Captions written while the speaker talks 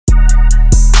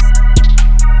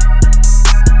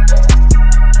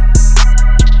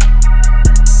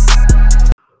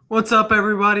What's up,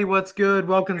 everybody? What's good?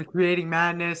 Welcome to Creating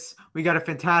Madness. We got a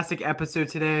fantastic episode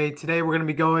today. Today, we're going to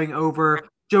be going over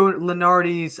Joe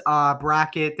Lunardi's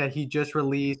bracket that he just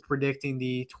released, predicting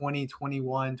the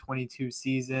 2021-22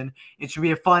 season. It should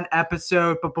be a fun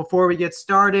episode. But before we get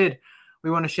started, we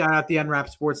want to shout out the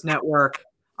Unwrapped Sports Network.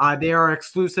 They are an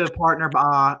exclusive partner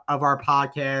of our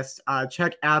podcast.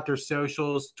 Check out their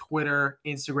socials, Twitter,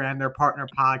 Instagram, their partner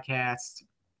podcast,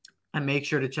 and make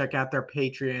sure to check out their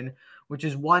Patreon, which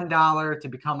is $1 to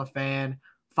become a fan,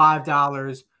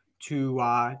 $5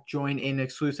 to join in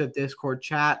exclusive Discord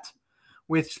chat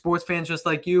with sports fans just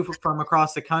like you from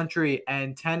across the country,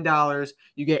 and $10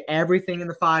 you get everything in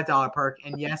the $5 perk.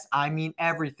 And yes, I mean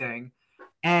everything.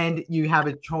 And you have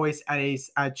a choice at a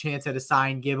chance at a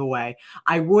signed giveaway.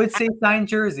 I would say signed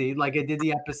jersey, like I did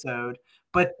the episode,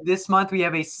 but this month we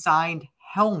have a signed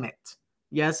helmet.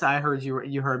 Yes, I heard you.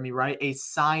 You heard me right. A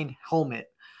signed helmet.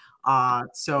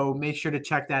 So make sure to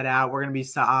check that out. We're going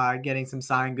to be getting some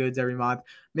signed goods every month.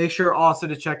 Make sure also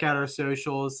to check out our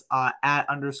socials at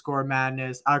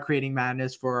 _madness, creating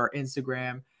madness for our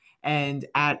Instagram, and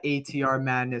at ATR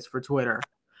Madness for Twitter.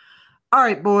 All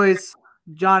right, boys.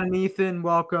 John and Ethan,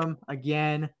 welcome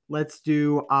again. Let's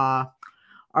do our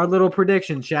little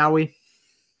prediction, shall we?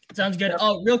 Sounds good.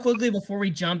 Oh, real quickly before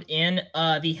we jump in,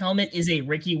 the helmet is a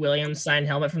Ricky Williams signed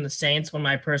helmet from the Saints, one of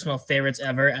my personal favorites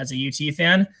ever as a UT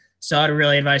fan. So I'd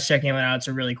really advise checking it out. It's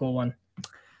a really cool one.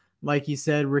 Like you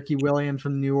said, Ricky Williams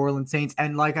from the New Orleans Saints.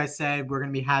 And like I said, we're going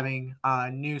to be having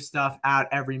new stuff out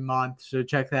every month. So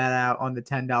check that out on the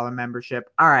 $10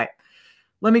 membership. All right.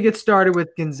 Let me get started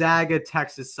with Gonzaga,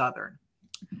 Texas Southern.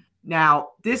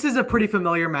 Now, this is a pretty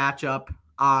familiar matchup.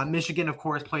 Michigan, of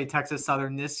course, played Texas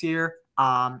Southern this year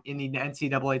in the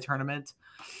NCAA tournament.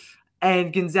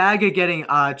 And Gonzaga getting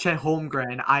Chet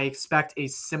Holmgren, I expect a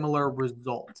similar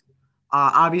result.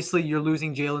 Obviously, you're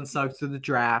losing Jalen Suggs to the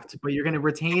draft, but you're going to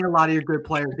retain a lot of your good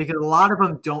players because a lot of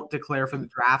them don't declare for the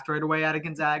draft right away out of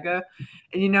Gonzaga.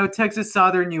 And, Texas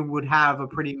Southern, you would have a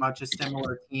pretty much a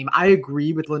similar team. I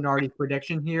agree with Lunardi's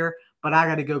prediction here, but I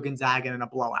got to go Gonzaga in a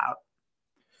blowout.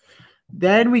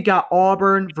 Then we got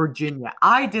Auburn, Virginia.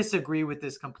 I disagree with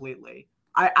this completely.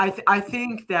 I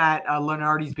think that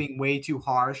Lunardi's being way too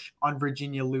harsh on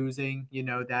Virginia losing,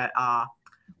 that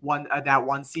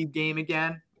one seed game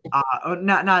again.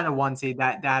 Not a one seed,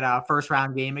 that first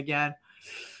round game again.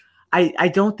 I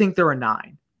don't think they're a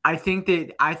 9. I think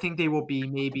they will be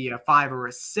maybe a 5 or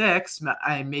a 6,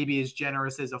 and maybe as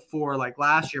generous as a 4 like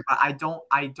last year. But I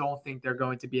don't think they're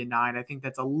going to be a 9. I think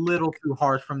that's a little too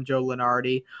harsh from Joe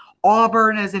Lunardi.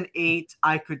 Auburn as an 8,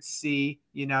 I could see.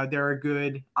 They're a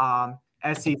good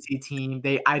SEC team.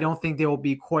 I don't think they will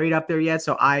be quite up there yet,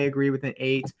 so I agree with an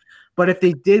 8. But if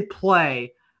they did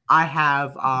play, I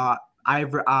have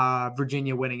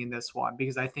Virginia winning in this one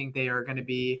because I think they're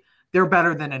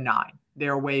better than a 9.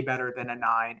 They're way better than a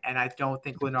 9, and I don't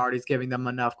think Lunardi's giving them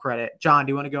enough credit. John,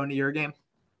 do you want to go into your game?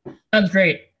 Sounds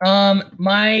great.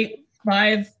 My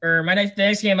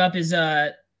next game up is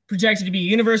projected to be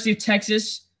University of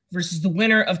Texas versus the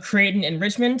winner of Creighton and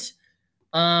Richmond.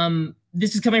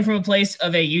 This is coming from a place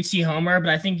of a UT homer, but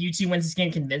I think UT wins this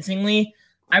game convincingly.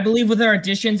 I believe with our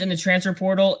additions in the transfer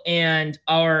portal and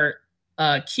our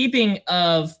keeping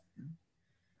of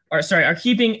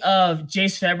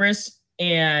Jace Febris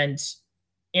and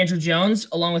Andrew Jones,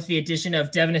 along with the addition of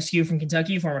Devin Askew from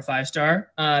Kentucky, former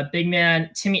 5-star, big man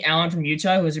Timmy Allen from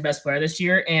Utah, who was their best player this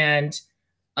year, and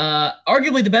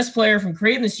arguably the best player from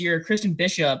Creighton this year, Christian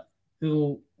Bishop,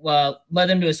 who led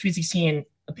them to a Sweet 16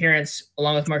 appearance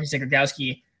along with Marcus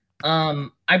Zagorowski.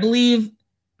 I believe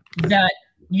that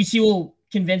UT will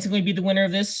convincingly be the winner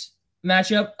of this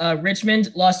matchup.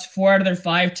 Richmond lost 4 out of their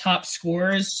 5 top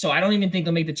scorers, so I don't even think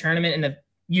they'll make the tournament in the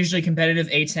usually competitive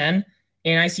A10,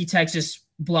 and I see Texas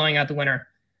blowing out the winner.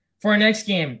 For our next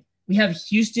game, we have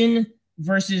Houston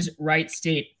versus Wright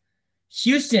State.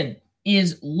 Houston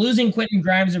is losing Quentin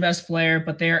Grimes, their best player,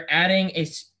 but they are adding a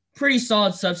pretty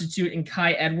solid substitute in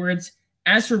Kai Edwards.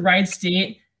 As for Wright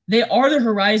State, they are the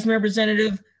Horizon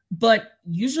representative, but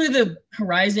usually the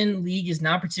Horizon League is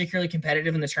not particularly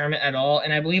competitive in the tournament at all,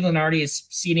 and I believe Lunardi is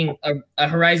seeding a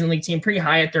Horizon League team pretty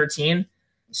high at 13.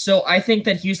 So I think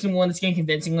that Houston won this game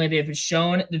convincingly. They've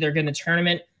shown that they're good in the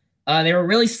tournament. They were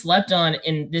really slept on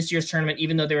in this year's tournament,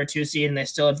 even though they were 2 seed, and they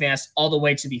still advanced all the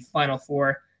way to the Final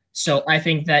Four. So I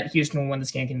think that Houston will win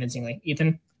this game convincingly.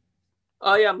 Ethan?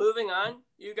 Yeah, moving on.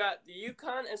 You got the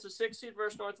UConn as a 6 seed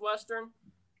versus Northwestern.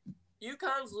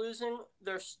 UConn's losing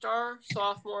their star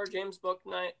sophomore, James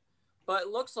Bouknight, but it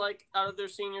looks like out of their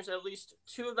seniors, at least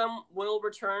 2 of them will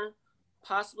return,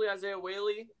 possibly Isaiah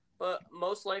Whaley, but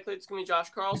most likely it's going to be Josh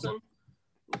Carlson.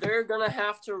 They're going to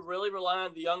have to really rely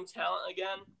on the young talent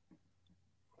again.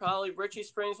 Probably Richie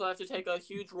Springs will have to take a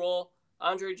huge role,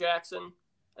 Andre Jackson,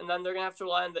 and then they're going to have to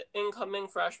rely on the incoming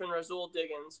freshman, Razul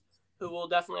Diggins, who will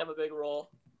definitely have a big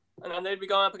role. And then they'd be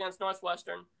going up against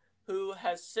Northwestern, who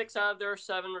has 6 out of their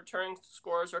 7 returning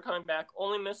scorers are coming back,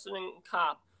 only missing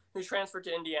Kopp, who's transferred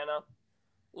to Indiana.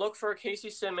 Look for Casey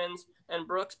Simmons and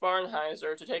Brooks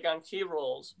Barnheiser to take on key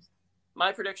roles.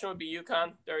 My prediction would be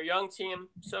UConn. They're a young team,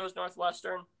 so is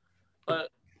Northwestern. But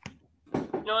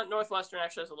you know what? Northwestern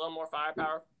actually has a little more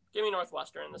firepower. Give me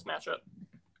Northwestern in this matchup.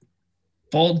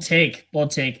 Bold take.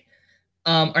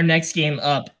 Our next game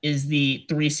up is the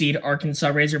 3-seed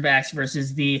Arkansas Razorbacks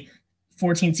versus the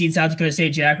 14-seed South Dakota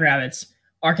State Jackrabbits.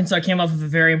 Arkansas came off of a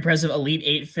very impressive Elite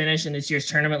 8 finish in this year's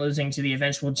tournament, losing to the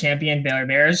eventual champion Baylor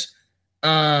Bears.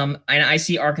 And I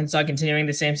see Arkansas continuing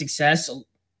the same success,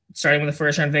 starting with a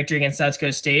first-round victory against South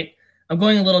Dakota State. I'm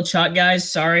going a little chalk,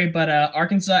 guys. Sorry, but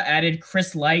Arkansas added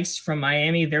Chris Likes from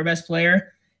Miami, their best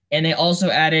player. And they also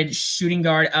added shooting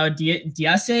guard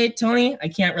Diase, Tony. I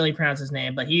can't really pronounce his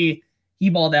name, but he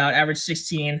balled out, averaged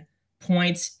 16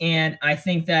 points. And I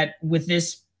think that with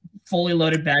this fully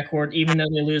loaded backcourt, even though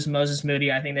they lose Moses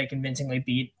Moody, I think they convincingly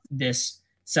beat this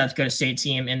South Dakota State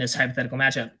team in this hypothetical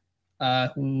matchup.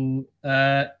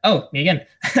 Me again.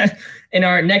 In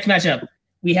our next matchup,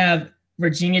 we have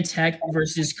Virginia Tech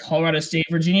versus Colorado State.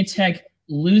 Virginia Tech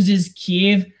loses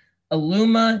Kiev,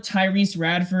 Aluma, Tyrese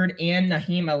Radford, and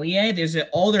Naheem Aliyeh.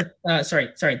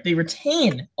 They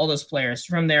retain all those players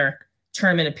from their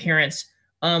tournament appearance.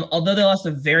 Although they lost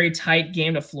a very tight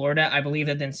game to Florida, I believe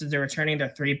that then since they're returning their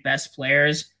 3 best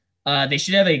players, they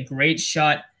should have a great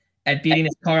shot at beating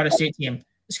this Colorado State team.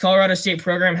 This Colorado State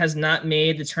program has not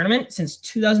made the tournament since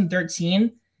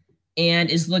 2013 and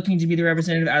is looking to be the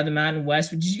representative out of the Mountain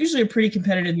West, which is usually a pretty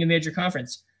competitive mid-major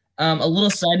conference. A little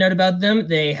side note about them,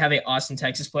 they have a Austin,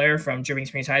 Texas player from Dripping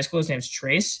Springs High School. His name's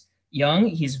Trace Young.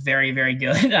 He's very, very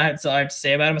good. That's all I have to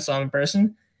say about him. I saw him in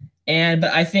person. But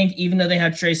I think even though they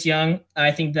have Trace Young,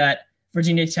 I think that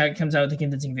Virginia Tech comes out with a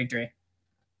convincing victory.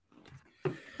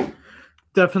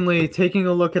 Definitely taking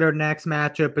a look at our next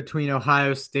matchup between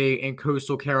Ohio State and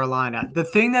Coastal Carolina. The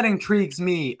thing that intrigues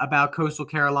me about Coastal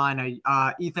Carolina,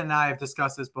 Ethan and I have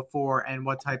discussed this before and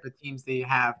what type of teams they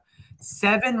have.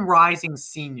 7 rising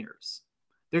seniors.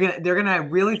 They're gonna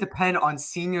really depend on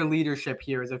senior leadership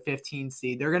here as a 15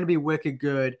 seed. They're gonna be wicked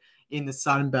good in the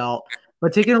Sun Belt.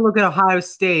 But taking a look at Ohio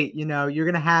State, you're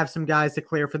going to have some guys to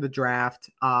clear for the draft,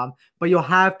 but you'll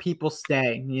have people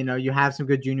stay. You have some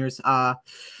good juniors.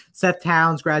 Seth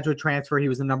Towns, graduate transfer. He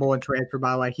was the number 1 transfer,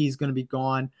 by the way. He's going to be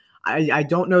gone. I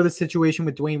don't know the situation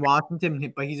with Dwayne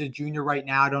Washington, but he's a junior right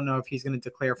now. I don't know if he's going to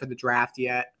declare for the draft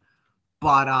yet.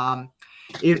 But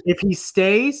if he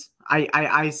stays,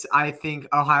 I think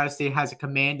Ohio State has a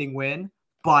commanding win.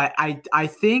 But I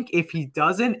think if he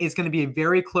doesn't, it's going to be a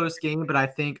very close game, but I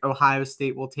think Ohio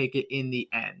State will take it in the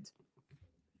end.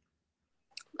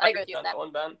 I agree with you on that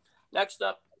one, Ben. Next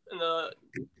up,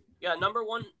 number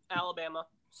 1, Alabama,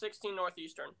 16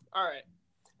 Northeastern. All right.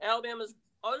 Alabama's,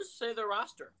 I'll just say their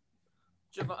roster.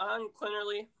 Javon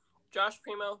Clinnerly, Josh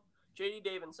Primo, J.D.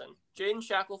 Davidson, Jaden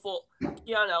Shackelford,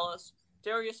 Keon Ellis,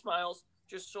 Darius Miles,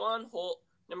 Jashawn Holt,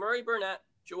 Namuri Burnett,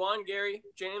 Juwan Gary,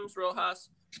 James Rojas,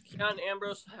 Keon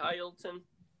Ambrose Hyilton,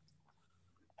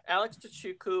 Alex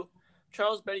Tachuku,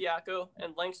 Charles Bediako,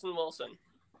 and Langston Wilson.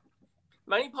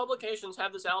 Many publications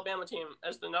have this Alabama team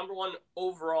as the number 1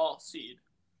 overall seed.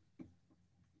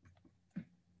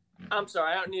 I'm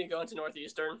sorry, I don't need to go into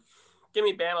Northeastern. Give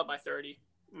me Bama by 30,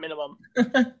 minimum.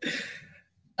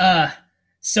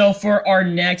 So for our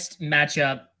next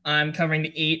matchup, I'm covering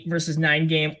the 8 versus 9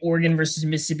 game, Oregon versus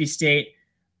Mississippi State.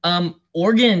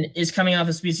 Oregon is coming off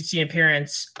a Sweet 16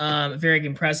 appearance, a very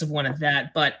impressive one at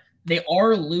that, but they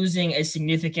are losing a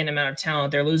significant amount of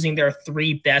talent. They're losing their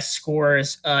 3 best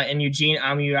scorers in Eugene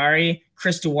Amuyari,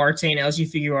 Chris Duarte, and LG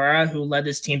Figueroa, who led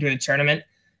this team through the tournament.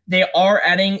 They are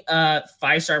adding a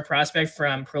 5-star prospect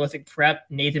from Prolific Prep,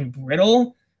 Nathan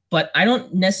Brittle, but I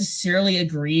don't necessarily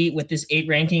agree with this 8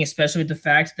 ranking, especially with the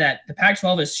fact that the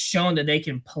Pac-12 has shown that they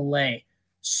can play.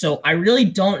 So I really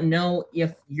don't know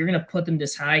if you're going to put them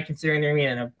this high, considering they're going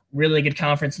to be in a really good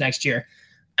conference next year.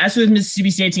 As for the Mississippi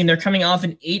State team, they're coming off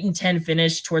an 8-10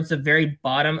 finish towards the very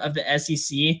bottom of the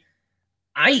SEC.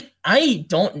 I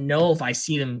don't know if I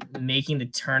see them making the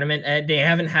tournament. They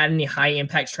haven't had any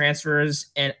high-impact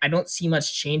transfers, and I don't see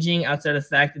much changing outside of the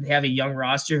fact that they have a young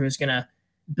roster who's going to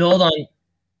build on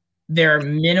their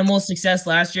minimal success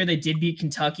last year. They did beat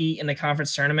Kentucky in the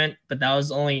conference tournament, but that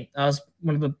was one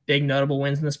of the big notable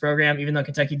wins in this program, even though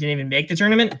Kentucky didn't even make the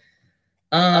tournament.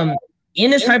 In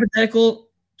this hypothetical,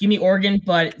 give me Oregon,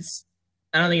 but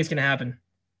I don't think it's going to happen.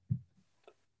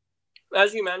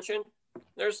 As you mentioned,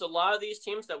 there's a lot of these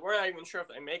teams that we're not even sure if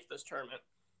they make this tournament.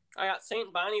 I got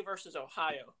St. Bonnie versus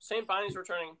Ohio. St. Bonnie's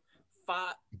returning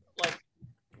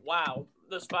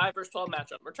this 5 versus 12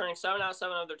 matchup, returning 7 out of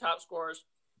 7 of their top scorers,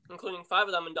 including 5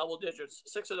 of them in double digits.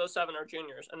 6 of those 7 are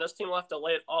juniors, and this team will have to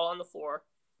lay it all on the floor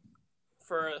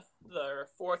for their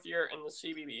 4th year in the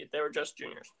CBB. They were just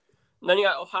juniors. And then you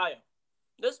got Ohio.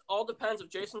 This all depends if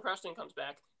Jason Preston comes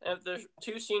back and if the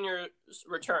 2 seniors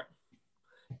return.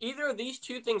 Either of these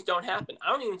 2 things don't happen. I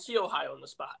don't even see Ohio in the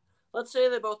spot. Let's say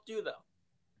they both do, though.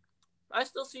 I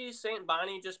still see St.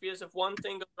 Bonnie just because if one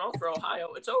thing goes wrong for Ohio,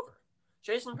 it's over.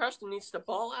 Jason Preston needs to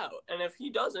ball out, and if he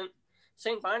doesn't,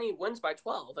 St. Bonnie wins by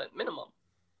 12 at minimum.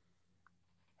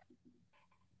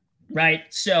 Right,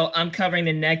 so I'm covering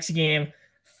the next game,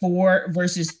 4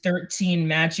 versus 13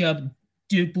 matchup,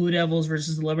 Duke Blue Devils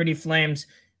versus the Liberty Flames.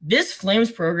 This Flames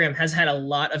program has had a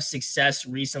lot of success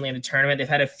recently in the tournament. They've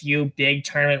had a few big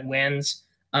tournament wins,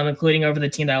 including over the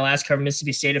team that I last covered,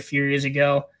 Mississippi State, a few years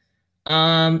ago.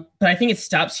 But I think it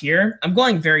stops here. I'm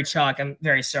going very chalk. I'm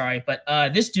very sorry. But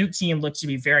this Duke team looks to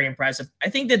be very impressive. I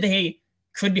think that they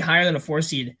could be higher than a 4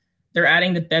 seed. They're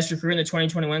adding the best recruit in the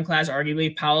 2021 class,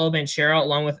 arguably Paolo Banchero,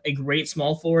 along with a great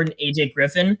small forward, AJ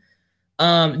Griffin.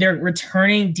 They're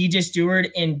returning DJ Stewart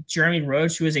and Jeremy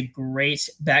Roach, who is a great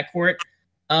backcourt.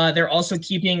 They're also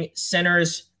keeping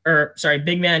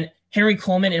big man Henry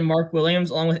Coleman and Mark Williams,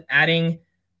 along with adding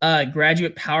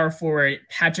graduate power forward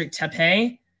Patrick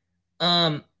Tepe.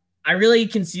 I really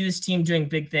can see this team doing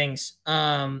big things.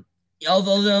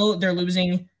 Although they're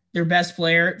losing their best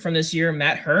player from this year,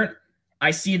 Matt Hurt,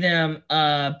 I see them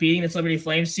beating this Liberty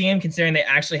Flames team, considering they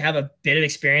actually have a bit of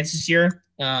experience this year,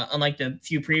 unlike the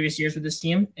few previous years with this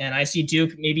team. And I see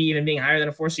Duke maybe even being higher than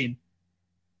a 4 seed.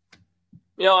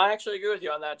 I actually agree with you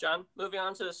on that, John. Moving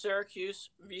on to the Syracuse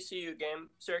VCU game.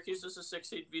 Syracuse is a 6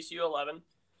 seed, VCU 11.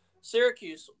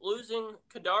 Syracuse losing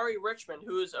Kadari Richmond,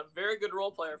 who is a very good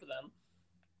role player for them,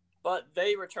 but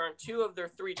they returned 2 of their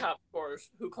 3 top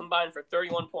scorers, who combined for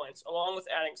 31 points, along with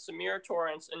adding Samir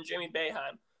Torrance and Jimmy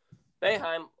Boeheim.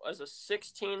 Boeheim was a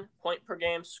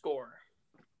 16-point-per-game scorer.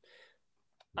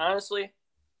 Honestly,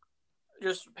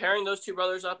 just pairing those 2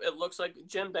 brothers up, it looks like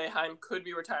Jim Boeheim could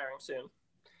be retiring soon.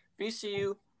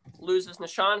 VCU loses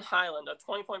Nishan Highland,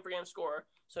 a 20-point-per-game scorer,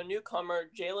 so newcomer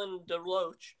Jalen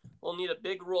DeLoach will need a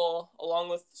big role, along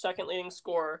with second leading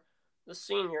scorer, the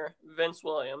senior Vince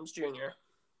Williams Jr.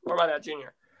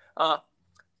 Junior.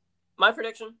 My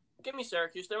prediction, give me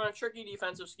Syracuse. They run a tricky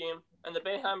defensive scheme, and the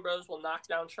Boeheim Bros will knock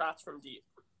down shots from deep.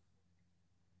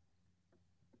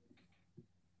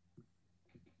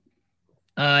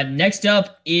 Next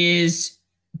up is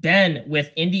Ben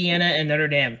with Indiana and Notre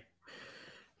Dame.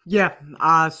 Yeah,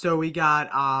 so we got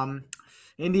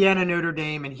Indiana, Notre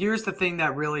Dame, and here's the thing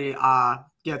that really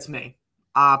gets me.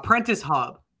 Prentice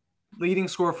Hub, leading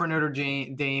scorer for Notre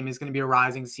Dame, is going to be a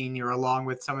rising senior along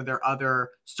with some of their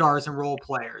other stars and role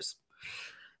players.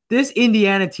 This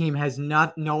Indiana team has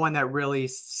no one that really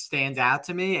stands out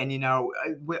to me, and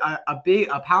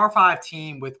a Power 5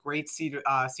 team with great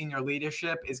senior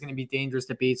leadership is going to be dangerous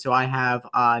to beat. So I have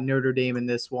Notre Dame in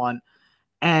this one.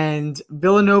 And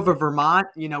Villanova, Vermont,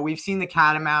 we've seen the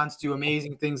Catamounts do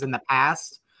amazing things in the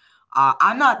past.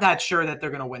 I'm not that sure that they're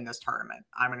going to win this tournament.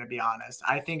 I'm going to be honest.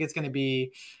 I think it's going to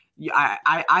be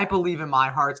I believe in my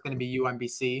heart it's going to be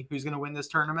UMBC who's going to win this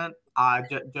tournament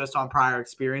just on prior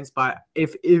experience. But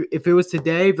if it was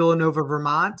today, Villanova,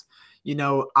 Vermont,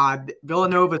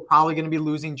 Villanova is probably going to be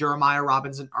losing Jeremiah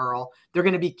Robinson Earl. They're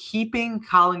going to be keeping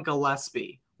Colin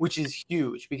Gillespie, which is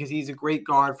huge because he's a great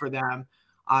guard for them.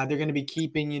 They're going to be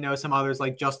keeping, some others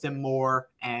like Justin Moore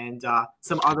and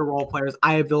some other role players.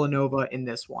 I have Villanova in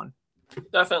this one.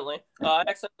 Definitely. I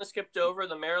accidentally skipped over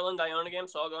the Maryland-Iona game,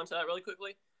 so I'll go into that really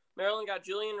quickly. Maryland got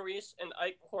Julian Reese and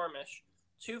Ike Cormish,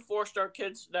 2 4-star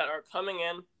kids that are coming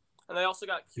in. And they also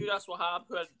got Qdas Wahab,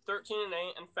 who had 13 and 8,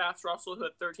 and Fats Russell, who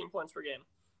had 13 points per game.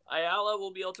 Ayala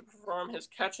will be able to perform his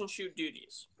catch-and-shoot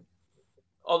duties.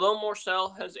 Although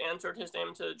Morcell has entered his name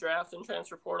into the draft and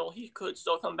transfer portal, he could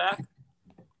still come back.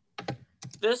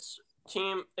 This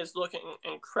team is looking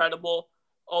incredible.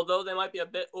 Although they might be a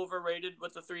bit overrated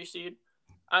with the 3 seed,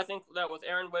 I think that with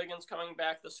Aaron Wiggins coming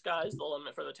back, the sky's the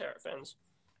limit for the Terrapins.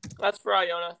 That's for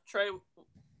Iona. Trey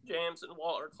James and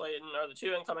Walter Clayton are the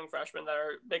 2 incoming freshmen that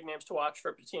are big names to watch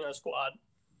for Pitino's squad.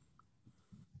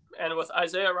 And with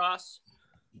Isaiah Ross,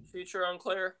 future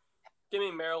unclear, give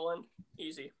me Maryland,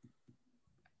 easy.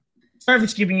 Sorry for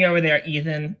skipping you over there,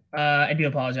 Ethan. I do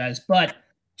apologize. But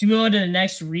to move on to the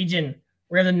next region,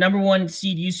 we have the number 1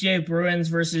 seed UCLA Bruins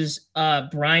versus the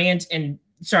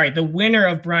winner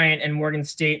of Bryant and Morgan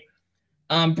State.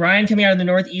 Brian coming out of the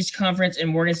Northeast Conference and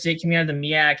Morgan State coming out of the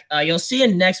MEAC. You'll see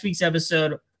in next week's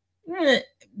episode,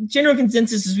 general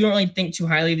consensus is we don't really think too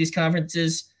highly of these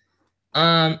conferences.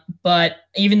 But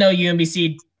even though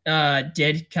UMBC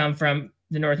did come from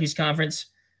the Northeast Conference,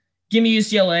 give me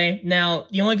UCLA. Now,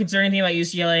 the only concerning thing about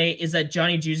UCLA is that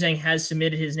Johnny Juzang has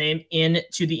submitted his name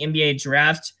into the NBA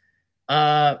draft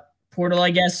portal,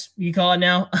 I guess you call it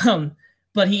now.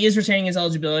 But he is retaining his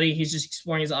eligibility. He's just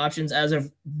exploring his options as of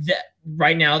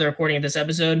right now, the recording of this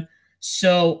episode.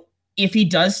 So if he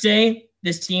does stay,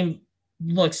 this team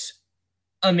looks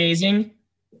amazing.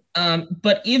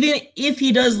 But even if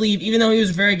he does leave, even though he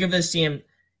was very good for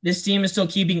this team is still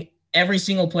keeping every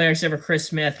single player except for Chris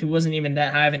Smith, who wasn't even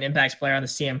that high of an impact player on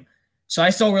this team. So I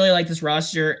still really like this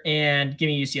roster, and give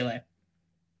me UCLA.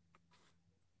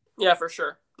 Yeah, for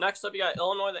sure. Next up, you got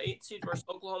Illinois, the 8th seed, versus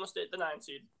Oklahoma State, the 9th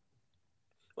seed.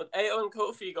 With Ayo and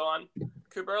Kofi gone,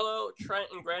 Cuberlo, Trent,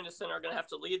 and Grandison are going to have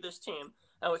to lead this team.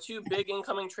 And with 2 big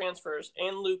incoming transfers,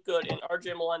 and Luke Good and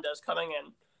RJ Melendez coming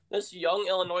in, this young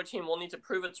Illinois team will need to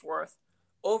prove its worth.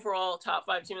 Overall, top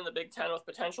 5 team in the Big Ten with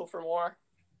potential for more.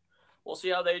 We'll see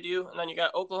how they do. And then you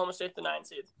got Oklahoma State, the 9th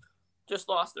seed. Just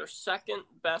lost their second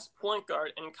best point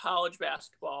guard in college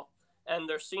basketball and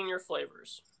their senior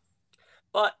flavors.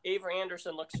 But Avery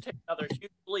Anderson looks to take another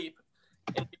huge leap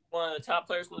and be one of the top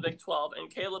players in the Big 12. And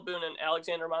Caleb Boone and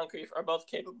Alexander Moncrief are both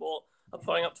capable of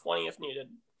putting up 20 if needed.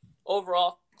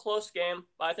 Overall, close game,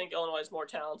 but I think Illinois is more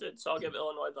talented, so I'll give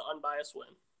Illinois the unbiased win.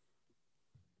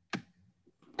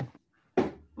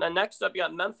 Then next up, you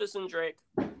got Memphis and Drake.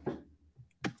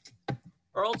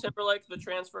 Earl Timberlake, the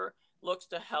transfer, looks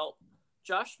to help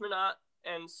Josh Minot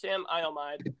and Sam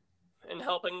Iomide in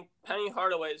helping Penny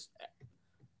Hardaway's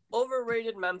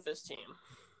overrated Memphis team,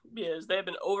 because they've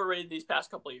been overrated these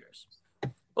past couple of years.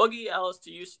 Boogie Ellis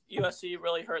to USC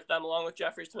really hurt them, along with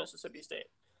Jeffries to Mississippi State.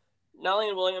 Nelly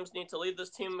and Williams need to lead this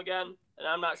team again, and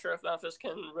I'm not sure if Memphis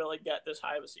can really get this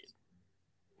high of a seed.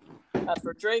 As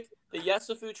for Drake, the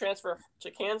Yesufu transfer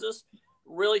to Kansas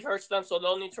really hurts them, so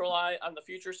they'll need to rely on the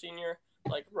future senior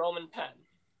like Roman Penn.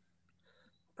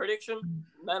 Prediction,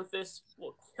 Memphis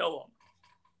will kill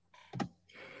them.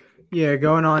 Yeah,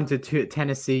 going on to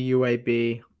Tennessee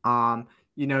UAB.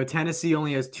 Tennessee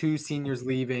only has 2 seniors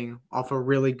leaving off a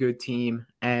really good team.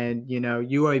 And,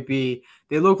 UAB,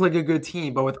 they look like a good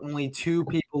team, but with only 2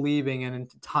 people leaving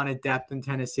and a ton of depth in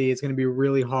Tennessee, it's going to be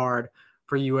really hard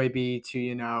for UAB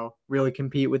to, really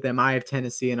compete with them. I have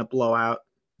Tennessee in a blowout.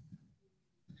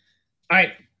 All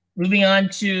right, moving on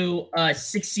to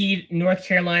 6th seed North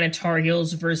Carolina Tar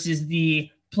Heels versus the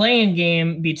play-in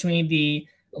game between the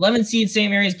 11th seed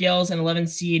St. Mary's Gales and 11th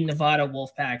seed Nevada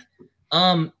Wolfpack.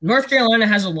 North Carolina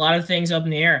has a lot of things up in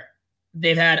the air.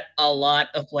 They've had a lot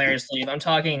of players leave. I'm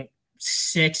talking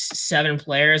 6, 7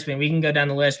 players. I mean, we can go down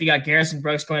the list. We got Garrison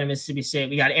Brooks going to Mississippi State.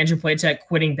 We got Andrew Platek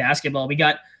quitting basketball. We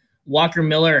got Walker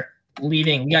Miller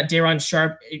leaving. We got Dayron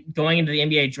Sharp going into the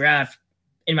NBA draft,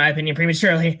 in my opinion,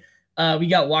 prematurely. We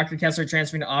got Walker Kessler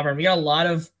transferring to Auburn. We got a lot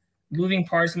of moving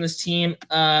parts in this team.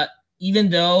 Even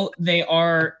though they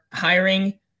are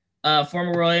hiring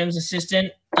former Williams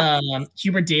assistant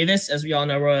Hubert Davis, as we all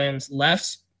know, Williams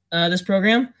left this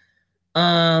program.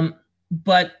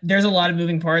 But there's a lot of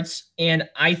moving parts, and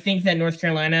I think that North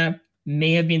Carolina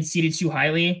may have been seated too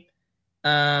highly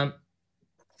for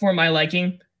my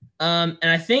liking. And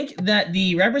I think that one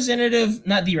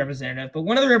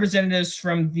of the representatives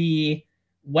from the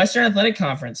Western Athletic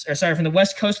Conference, from the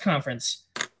West Coast Conference,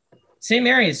 St.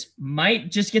 Mary's might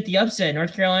just get the upset.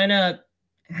 North Carolina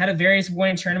had a very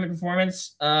disappointing tournament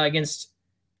performance against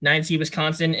 9th seed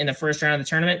Wisconsin in the first round of the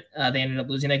tournament. They ended up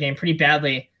losing that game pretty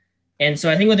badly. And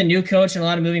so I think with a new coach and a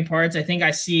lot of moving parts, I think I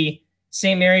see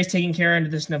St. Mary's taking care of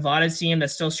this Nevada team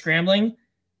that's still scrambling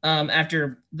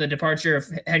after the departure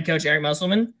of head coach Eric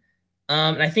Musselman.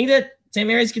 And I think that St.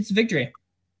 Mary's gets the victory.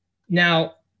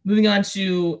 Now, moving on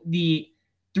to the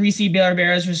 3 seed Baylor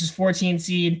Bears versus 14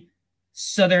 seed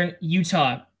Southern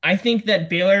Utah. I think that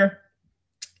Baylor,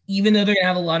 even though they're going to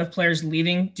have a lot of players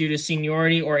leaving due to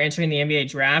seniority or entering the NBA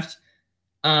draft,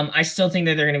 I still think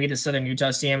that they're going to be the Southern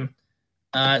Utah team.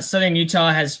 Southern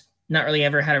Utah has not really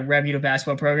ever had a reputable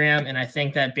basketball program, and I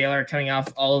think that Baylor, coming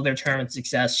off all of their tournament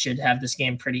success, should have this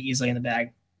game pretty easily in the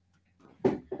bag.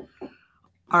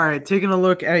 All right, taking a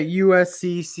look at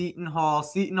USC Seton Hall.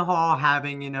 Seton Hall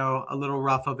having, a little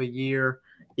rough of a year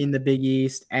in the Big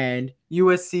East, and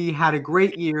USC had a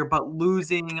great year, but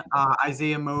losing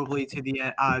Isaiah Mobley to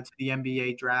the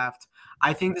NBA draft.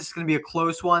 I think this is going to be a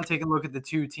close one. Taking a look at the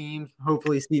 2 teams,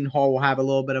 hopefully Seton Hall will have a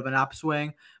little bit of an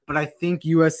upswing, but I think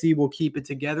USC will keep it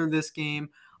together this game,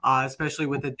 especially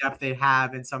with the depth they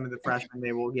have and some of the freshmen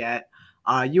they will get.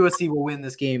 USC will win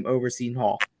this game over Seton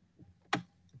Hall.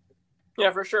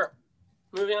 Yeah, for sure.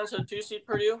 Moving on to the 2-seed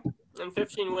Purdue and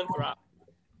 15 Winthrop.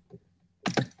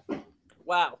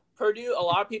 Wow. Purdue, a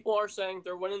lot of people are saying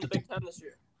they're winning the Big Ten this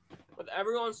year. With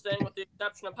everyone staying with the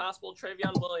exception of possible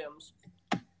Travion Williams,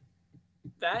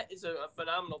 that is a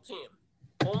phenomenal team.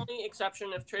 Only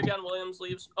exception if Travion Williams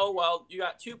leaves, oh well, you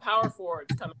got 2 power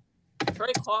forwards coming.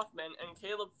 Trey Kaufman and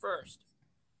Caleb First.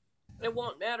 It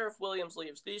won't matter if Williams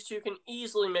leaves. These two can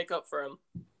easily make up for him.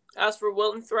 As for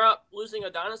Winthrop, losing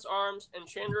Adonis Arms and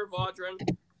Chandler Vaudrin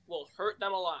will hurt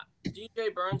them a lot.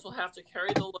 DJ Burns will have to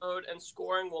carry the load, and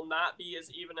scoring will not be as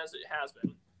even as it has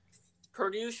been.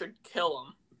 Purdue should kill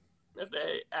them if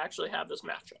they actually have this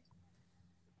matchup.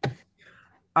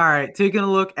 All right, taking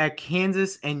a look at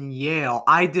Kansas and Yale.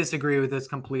 I disagree with this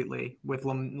completely with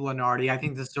Lunardi. I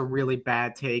think this is a really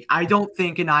bad take. I don't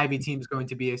think an Ivy team is going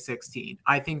to be a 16.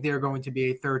 I think they're going to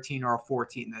be a 13 or a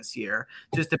 14 this year,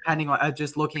 just depending on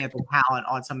just looking at the talent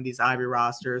on some of these Ivy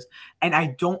rosters. And I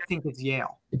don't think it's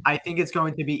Yale. I think it's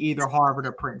going to be either Harvard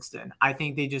or Princeton. I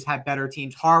think they just have better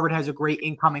teams. Harvard has a great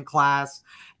incoming class,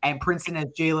 and Princeton has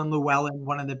Jalen Llewellyn,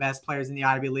 one of the best players in the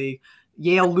Ivy League.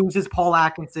 Yale loses Paul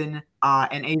Atkinson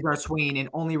and Azar Swain and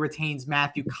only retains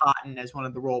Matthew Cotton as one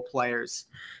of the role players.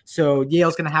 So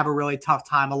Yale's going to have a really tough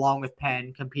time along with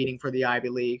Penn competing for the Ivy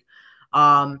League.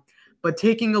 But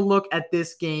taking a look at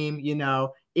this game, you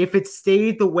know, if it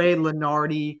stayed the way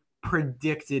Lunardi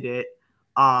predicted it,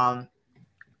 I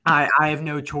have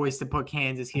no choice to put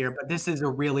Kansas here. But this is a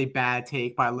really bad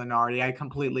take by Lunardi. I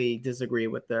completely disagree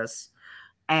with this.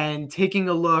 And taking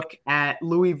a look at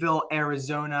Louisville,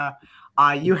 Arizona,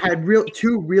 you had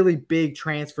two really big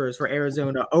transfers for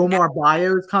Arizona. Omar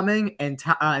Bayo coming and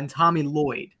Tommy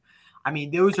Lloyd. I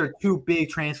mean, those are 2 big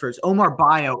transfers. Omar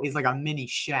Bayo is like a mini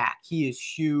Shaq. He is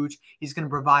huge. He's going to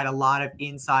provide a lot of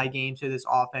inside game to this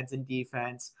offense and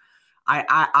defense.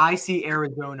 I see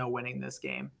Arizona winning this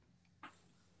game.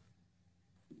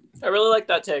 I really like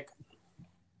that take.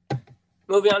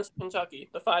 Moving on to Kentucky,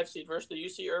 the 5-seed versus the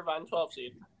UC Irvine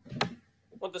 12-seed.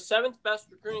 With the 7th best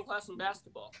recruiting class in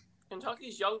basketball,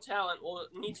 Kentucky's young talent will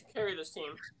need to carry this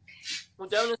team. With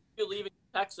Devin Askew leaving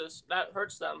Texas, that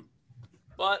hurts them.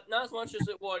 But not as much as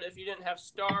it would if you didn't have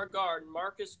star guard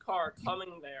Marcus Carr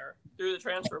coming there through the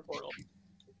transfer portal.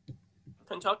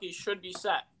 Kentucky should be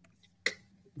set.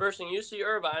 Versus UC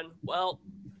Irvine, well,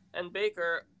 and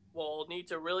Baker will need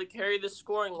to really carry the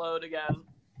scoring load again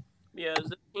because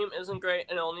the team isn't great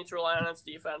and it'll need to rely on its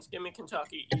defense. Give me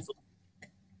Kentucky easily.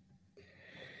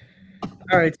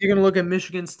 All right, so you're going to look at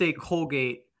Michigan State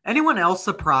Colgate. Anyone else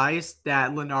surprised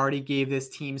that Lunardi gave this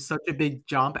team such a big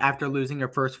jump after losing their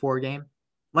first 4 game?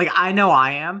 Like, I know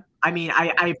I am. I mean,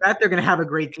 I bet they're going to have a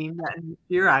great team this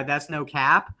year. That's no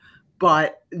cap.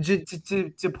 But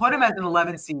to put him as an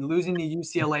 11 seed, losing to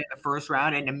UCLA in the first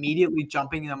round and immediately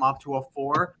jumping them up to a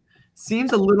 4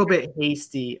 seems a little bit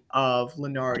hasty of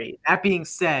Lunardi. That being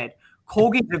said,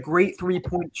 Colgate's a great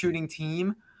 3-point shooting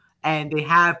team. And they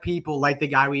have people like the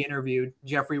guy we interviewed,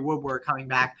 Jeffrey Woodward, coming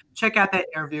back. Check out that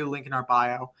interview, link in our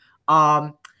bio.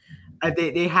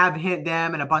 They have hit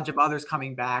them and a bunch of others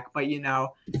coming back. But, you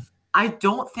know, I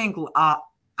don't think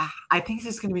I think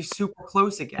this is going to be super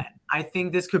close again. I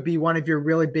think this could be one of your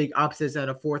really big upsets at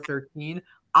a 4-13.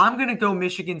 I'm going to go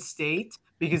Michigan State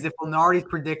because if Lunardi's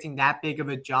predicting that big of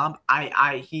a jump,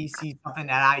 he sees something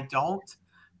that I don't.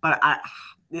 But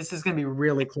this is going to be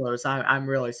really close. I'm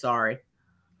really sorry.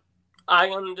 I'm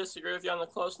going to disagree with you on the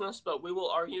closeness, but we will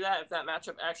argue that if that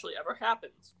matchup actually ever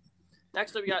happens.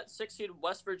 Next up, we got 6-seed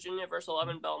West Virginia versus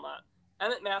 11 Belmont.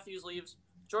 Emmett Matthews leaves.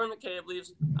 Jordan McCabe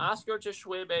leaves. Oscar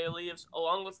Tshwebe leaves,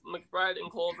 along with McBride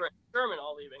and Culver and Sherman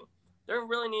all leaving. They're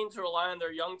really needing to rely on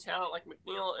their young talent like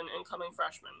McNeil and incoming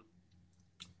freshmen.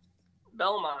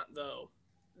 Belmont, though,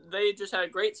 they just had a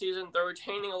great season. They're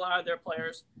retaining a lot of their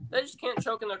players. They just can't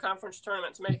choke in their conference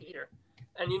tournament to make it here.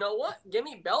 And you know what? Give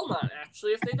me Belmont,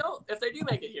 actually, if they do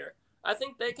make it here. I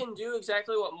think they can do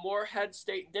exactly what Morehead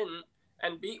State didn't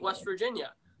and beat West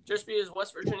Virginia, just because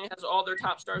West Virginia has all their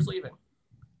top stars leaving.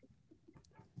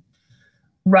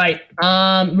 Right.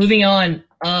 Moving on.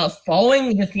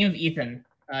 Following the theme of Ethan,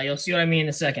 you'll see what I mean in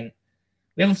a second.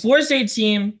 We have a Florida State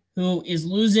team who is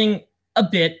losing a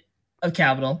bit of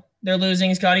capital. They're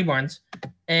losing Scotty Barnes.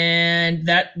 And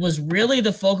that was really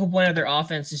the focal point of their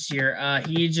offense this year.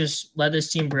 He just led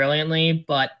this team brilliantly.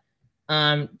 But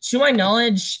to my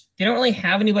knowledge, they don't really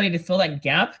have anybody to fill that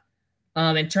gap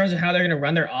in terms of how they're going to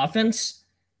run their offense.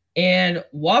 And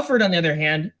Wofford, on the other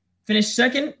hand, finished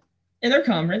second in their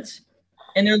conference.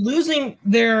 And they're losing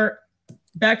their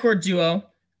backcourt duo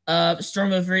of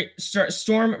Storm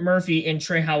Murphy and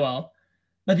Trey Howell.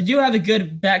 But they do have a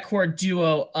good backcourt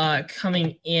duo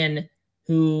coming in,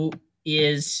 who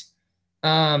is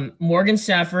Morgan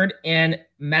Stafford and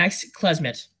Max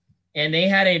Klesmit. And they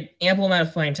had an ample amount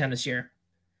of playing time this year.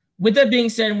 With that being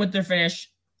said, and with their finish,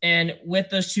 and with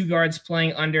those two guards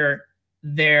playing under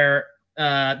their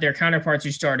counterparts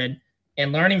who started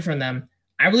and learning from them,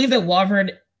 I believe that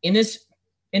Wofford in this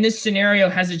scenario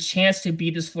has a chance to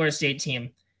beat this Florida State team.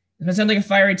 It doesn't sound like a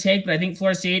fiery take, but I think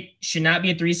Florida State should not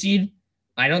be a 3 seed.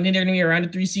 I don't think they're going to be around a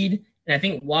 3 seed, and I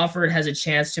think Wofford has a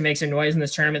chance to make some noise in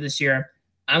this tournament this year.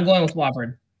 I'm going with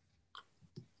Wofford.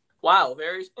 Wow,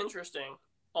 very interesting.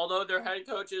 Although their head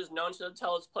coach is known to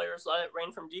tell his players let it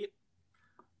rain from deep,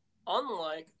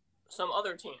 unlike some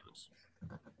other teams.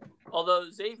 Although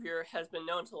Xavier has been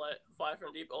known to let it fly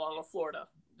from deep along with Florida.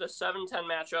 The 7-10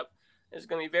 matchup is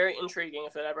going to be very intriguing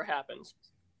if it ever happens.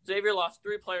 Xavier lost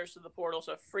 3 players to the portal,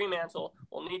 so Fremantle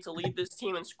will need to lead this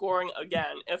team in scoring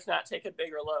again, if not take a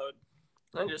bigger load,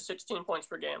 and just 16 points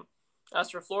per game.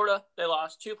 As for Florida, they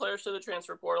lost 2 players to the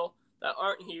transfer portal that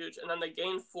aren't huge, and then they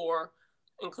gained 4,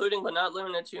 including but not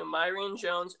limited to Myrene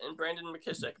Jones and Brandon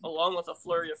McKissick, along with a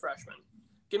flurry of freshmen.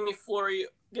 Give me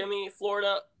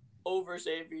Florida over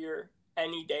Xavier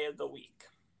any day of the week.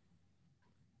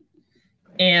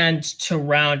 And to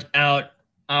round out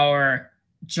our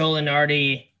Joe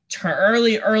Lunardi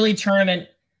early tournament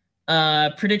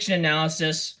prediction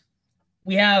analysis,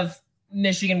 we have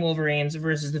Michigan Wolverines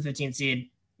versus the 15th seed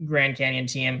Grand Canyon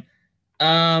team.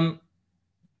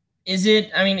 Is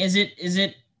it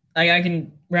I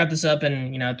can wrap this up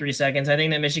in 3 seconds. I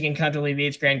think that Michigan comfortably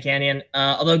beats Grand Canyon.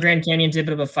 Although Grand Canyon did a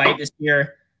bit of a fight this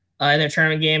year in their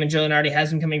tournament game, and Joe Lunardi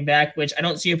has them coming back, which I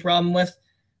don't see a problem with.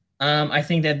 I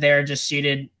think that they're just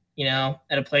seated,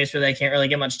 at a place where they can't really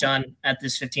get much done at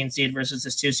this 15 seed versus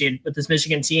this 2 seed. With this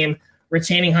Michigan team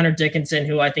retaining Hunter Dickinson,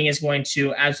 who I think is going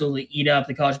to absolutely eat up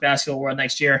the college basketball world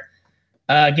next year.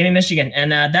 Give me Michigan.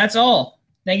 And that's all.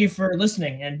 Thank you for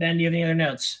listening. And Ben, do you have any other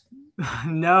notes?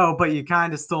 No, but you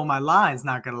kind of stole my lines,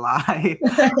 not going to lie.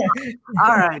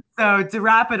 All right. So to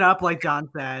wrap it up, like John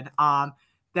said,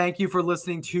 thank you for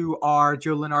listening to our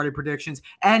Joe Lunardi predictions.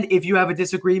 And if you have a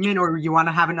disagreement or you want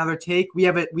to have another take, we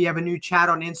have a new chat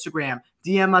on Instagram.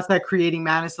 DM us at Creating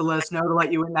Madness to let us know to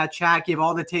let you in that chat. Give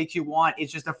all the takes you want.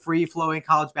 It's just a free-flowing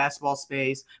college basketball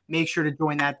space. Make sure to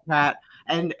join that chat.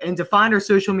 And to find our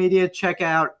social media, check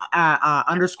out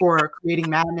 _ Creating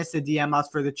Madness to DM us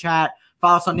for the chat.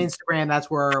 Follow us on Instagram.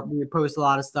 That's where we post a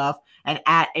lot of stuff. And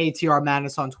at ATR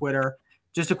Madness on Twitter.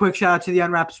 Just a quick shout out to the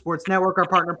Unwrapped Sports Network,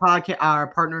 our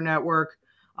partner network.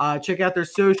 Check out their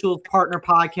socials, partner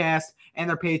podcast, and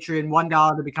their Patreon.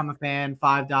 $1 to become a fan,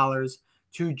 $5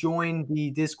 to join the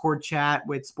Discord chat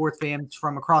with sports fans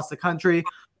from across the country.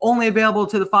 Only available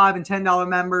to the $5 and $10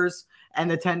 members. And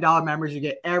the $10 members, you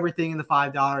get everything in the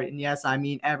 $5. And yes, I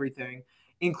mean everything,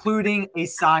 including a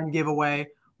signed giveaway.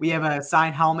 We have a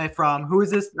signed helmet from, who is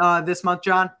this month,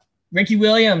 John? Ricky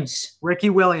Williams from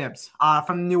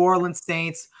the New Orleans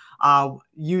Saints,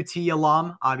 UT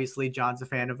alum. Obviously, John's a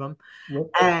fan of him. Yep.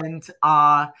 And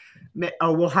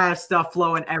we'll have stuff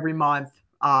flowing every month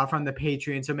from the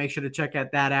Patreon, so make sure to check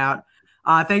that out.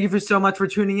 Thank you so much for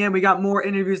tuning in. We got more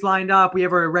interviews lined up. We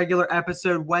have our regular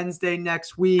episode Wednesday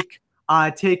next week.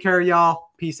 Take care,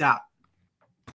 y'all. Peace out.